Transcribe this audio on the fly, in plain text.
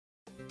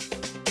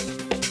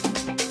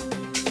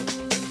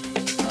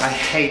I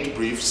hate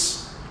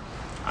briefs.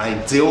 I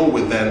deal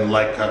with them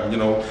like, you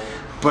know,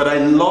 but I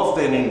love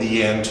them in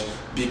the end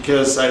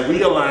because I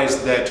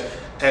realized that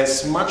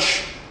as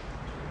much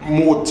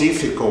more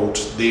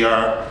difficult they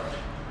are,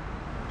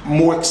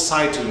 more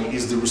exciting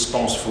is the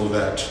response for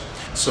that.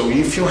 So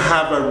if you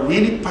have a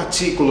really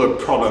particular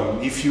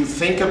problem, if you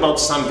think about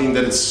something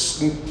that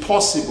is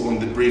impossible in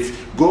the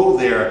brief, go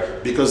there,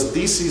 because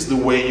this is the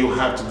way you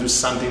have to do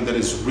something that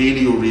is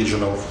really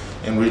original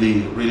and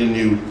really, really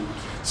new.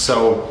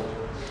 So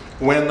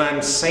when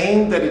I'm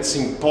saying that it's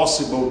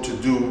impossible to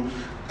do,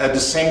 at the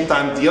same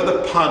time, the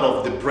other part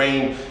of the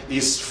brain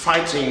is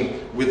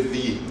fighting with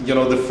the, you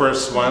know, the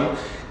first one.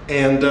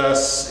 And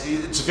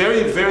it's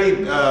very,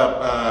 very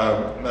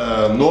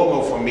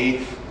normal for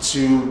me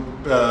to,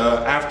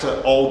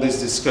 after all these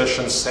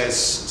discussions,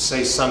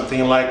 say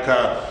something like,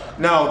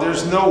 no,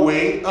 there's no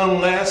way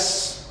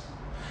unless,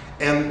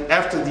 and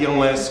after the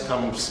unless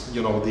comes,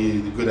 you know,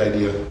 the good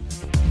idea.